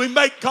God when we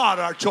make God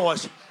our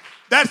choice.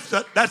 That's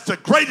the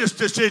greatest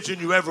decision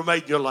you ever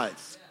made in your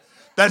life.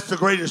 That's the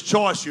greatest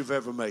choice you've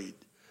ever made.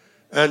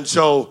 And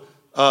so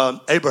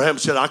Abraham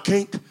said, I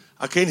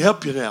can't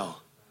help you now.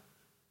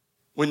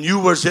 When you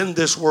was in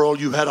this world,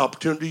 you had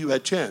opportunity, you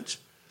had chance.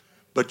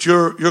 But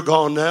you're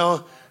gone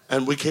now,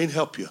 and we can't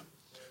help you.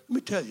 Let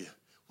me tell you,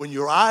 when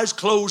your eyes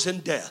close in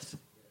death,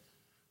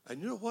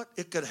 and you know what?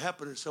 It could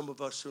happen to some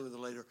of us sooner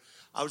than later.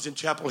 I was in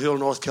Chapel Hill,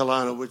 North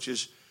Carolina, which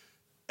is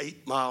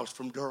 8 miles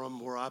from Durham,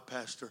 where I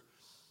pastor.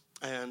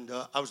 And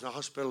I was in a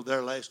hospital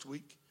there last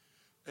week.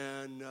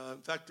 And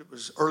in fact, it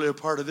was earlier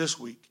part of this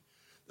week.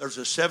 There's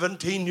a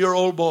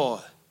 17-year-old boy,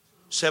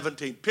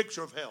 17,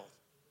 picture of health.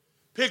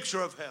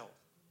 Picture of health.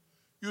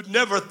 You'd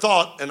never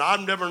thought, and I've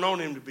never known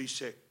him to be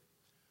sick,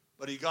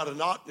 but he got a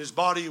knot in his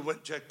body. He went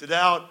and checked it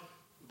out.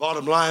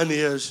 Bottom line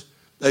is,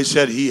 they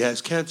said he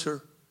has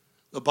cancer.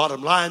 The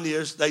bottom line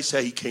is, they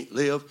say he can't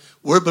live.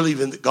 We're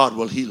believing that God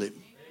will heal him.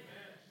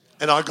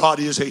 And our God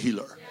is a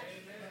healer.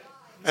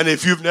 And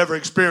if you've never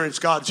experienced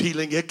God's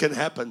healing, it can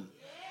happen.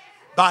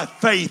 By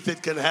faith,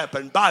 it can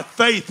happen. By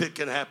faith, it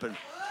can happen.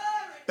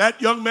 That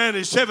young man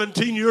is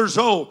 17 years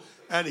old,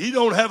 and he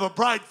don't have a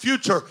bright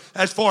future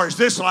as far as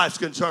this life's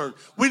concerned.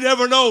 We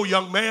never know,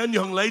 young man,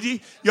 young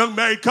lady, young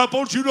married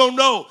couples. You don't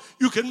know.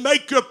 You can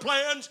make your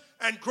plans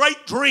and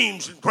great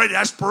dreams and great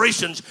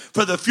aspirations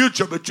for the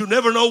future, but you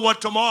never know what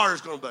tomorrow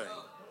is going to be.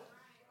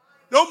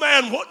 No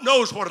man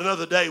knows what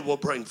another day will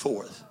bring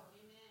forth.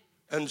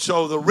 And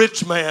so the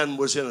rich man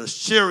was in a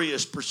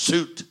serious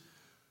pursuit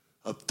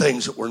of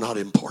things that were not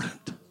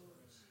important.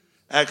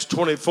 Acts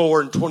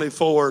 24 and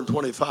 24 and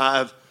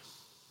 25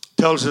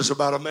 tells us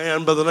about a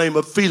man by the name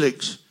of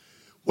Felix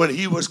when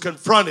he was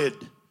confronted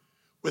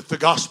with the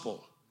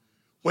gospel.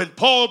 When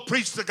Paul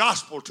preached the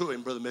gospel to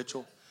him, Brother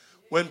Mitchell,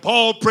 when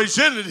Paul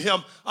presented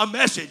him a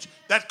message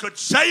that could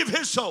save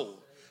his soul.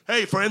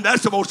 Hey, friend,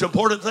 that's the most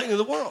important thing in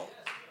the world.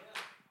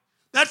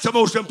 That's the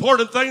most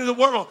important thing in the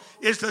world,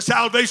 is the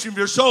salvation of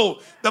your soul.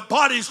 The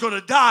body's going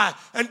to die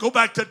and go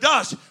back to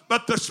dust,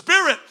 but the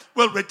spirit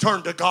will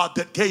return to God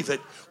that gave it.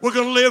 We're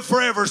going to live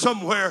forever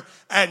somewhere,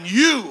 and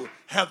you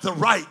have the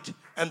right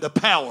and the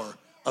power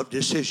of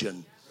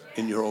decision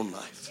in your own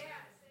life.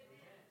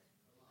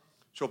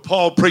 So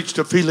Paul preached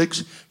to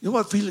Felix. You know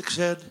what Felix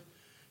said?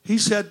 He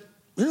said,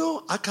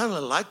 I kind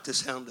of like the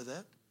sound of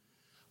that.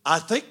 I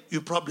think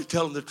you're probably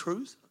telling the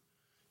truth.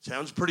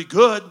 Sounds pretty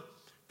good.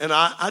 And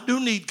I do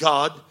need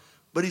God.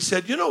 But he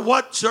said, you know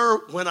what, sir?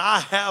 When I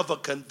have a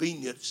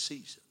convenient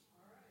season.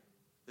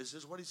 This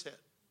is what he said.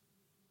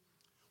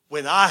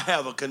 When I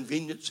have a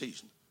convenient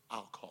season,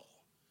 I'll call.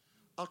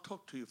 I'll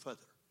talk to you further.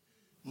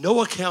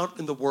 No account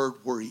in the word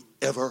where he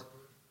ever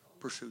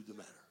pursued the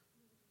matter.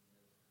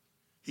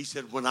 He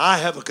said, when I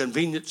have a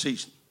convenient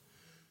season.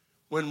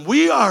 When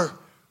we've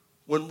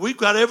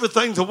got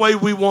everything the way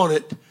we want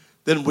it,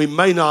 then we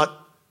may not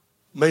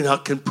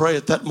can pray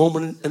at that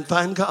moment and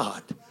find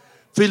God.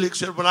 Felix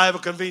said, when I have a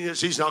convenient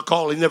season, I'll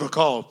call. He never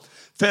called.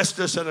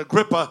 Festus and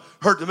Agrippa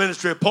heard the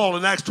ministry of Paul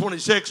in Acts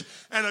 26.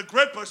 And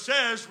Agrippa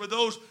says with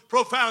those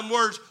profound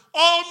words,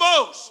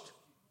 almost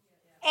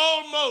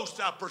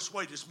thou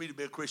persuadest me to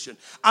be a Christian.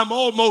 I'm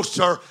almost,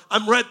 sir.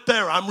 I'm right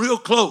there. I'm real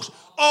close.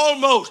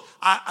 Almost.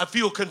 I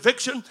feel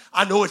conviction.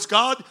 I know it's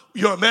God.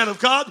 You're a man of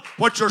God.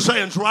 What you're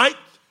saying is right.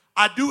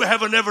 I do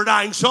have a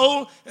never-dying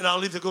soul, and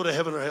I'll either go to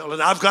heaven or hell,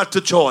 and I've got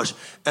the choice.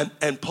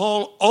 And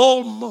Paul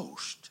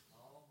almost.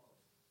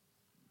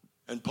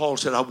 And Paul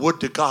said, I would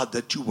to God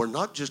that you were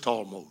not just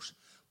almost,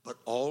 but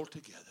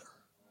altogether.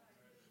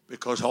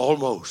 Because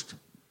almost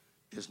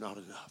is not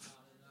enough.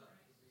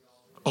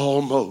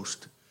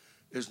 Almost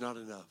is not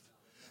enough.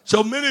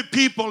 So many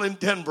people in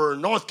Denver,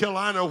 North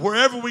Carolina,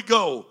 wherever we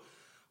go,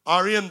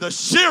 are in the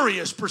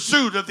serious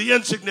pursuit of the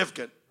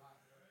insignificant.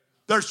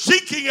 They're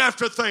seeking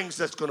after things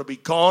that's going to be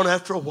gone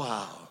after a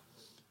while.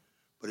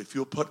 But if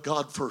you'll put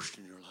God first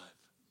in your life,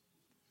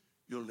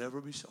 you'll never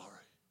be sorry.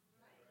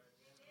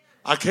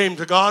 I came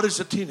to God as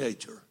a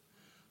teenager.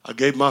 I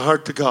gave my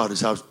heart to God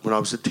when I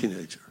was a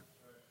teenager.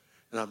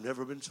 And I've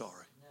never been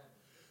sorry.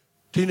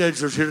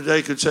 Teenagers here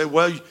today could say,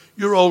 well,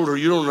 you're older,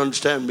 you don't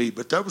understand me.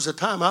 But there was a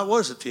time I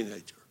was a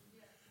teenager.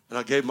 And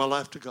I gave my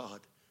life to God,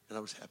 and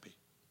I was happy.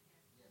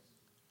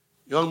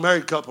 Young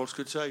married couples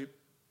could say,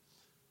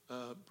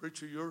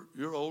 preacher,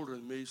 you're older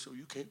than me, so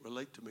you can't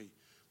relate to me.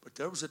 But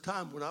there was a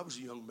time when I was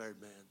a young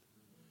married man.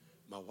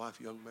 My wife,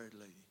 a young married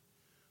lady.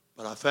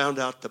 But I found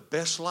out the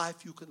best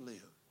life you can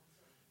live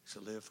is to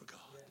live for God.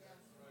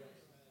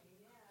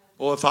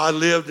 Boy, if I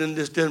lived in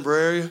this Denver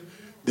area,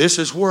 this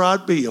is where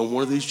I'd be on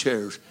one of these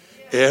chairs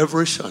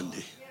every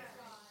Sunday.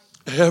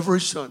 Every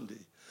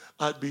Sunday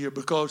I'd be here,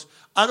 because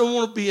I don't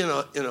want to be in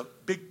a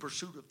big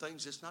pursuit of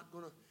things that's not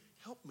going to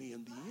help me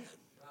in the end.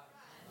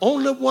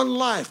 Only one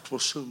life will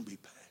soon be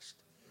past.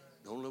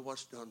 And only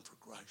what's done for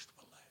Christ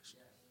will last.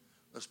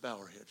 Let's bow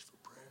our heads for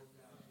prayer.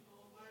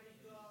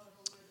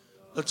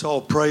 Let's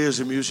all pray as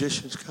the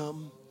musicians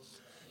come.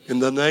 In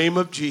the name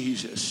of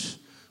Jesus,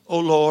 oh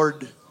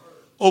Lord,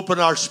 open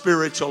our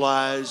spiritual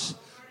eyes.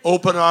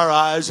 Open our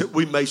eyes that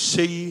we may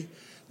see,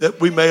 that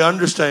we may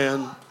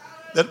understand,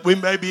 that we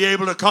may be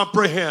able to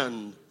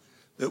comprehend,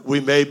 that we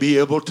may be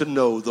able to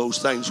know those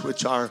things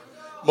which are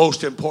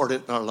most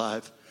important in our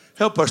life.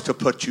 Help us to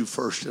put you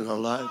first in our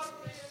life.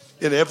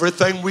 In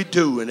everything we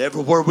do and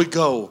everywhere we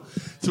go,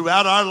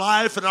 throughout our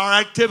life and our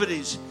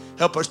activities,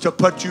 help us to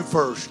put you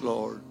first,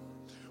 Lord.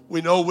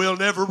 We know we'll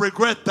never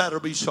regret that or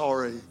be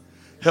sorry.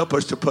 Help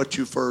us to put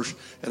you first.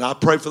 And I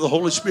pray for the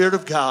Holy Spirit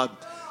of God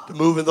to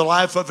move in the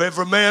life of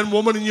every man,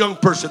 woman, and young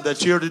person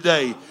that's here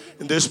today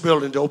in this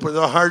building, to open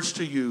their hearts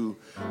to you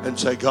and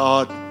say,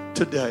 God,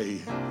 today,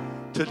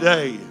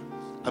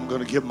 I'm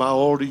going to give my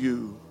all to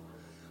you.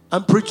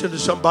 I'm preaching to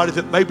somebody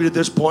that maybe at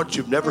this point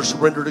you've never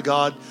surrendered to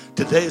God.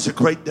 Today is a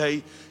great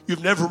day.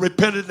 You've never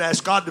repented and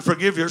asked God to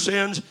forgive your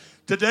sins.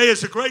 Today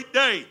is a great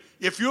day.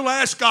 If you'll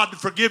ask God to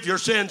forgive your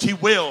sins, He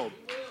will.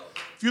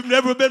 If you've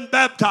never been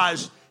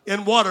baptized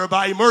in water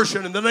by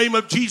immersion in the name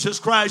of Jesus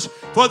Christ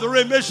for the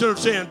remission of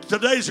sins,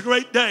 today's a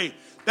great day.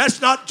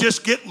 That's not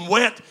just getting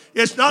wet.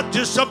 It's not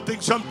just something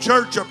some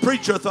church or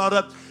preacher thought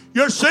of.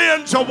 Your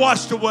sins are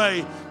washed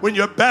away when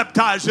you're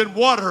baptized in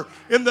water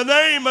in the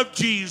name of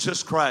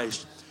Jesus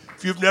Christ.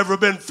 If you've never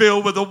been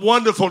filled with a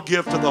wonderful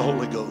gift of the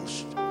Holy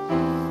Ghost,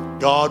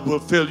 God will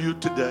fill you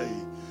today,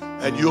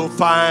 and you'll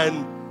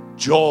find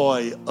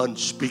joy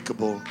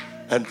unspeakable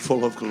and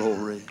full of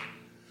glory.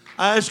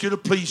 I ask you to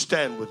please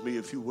stand with me,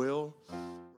 if you will.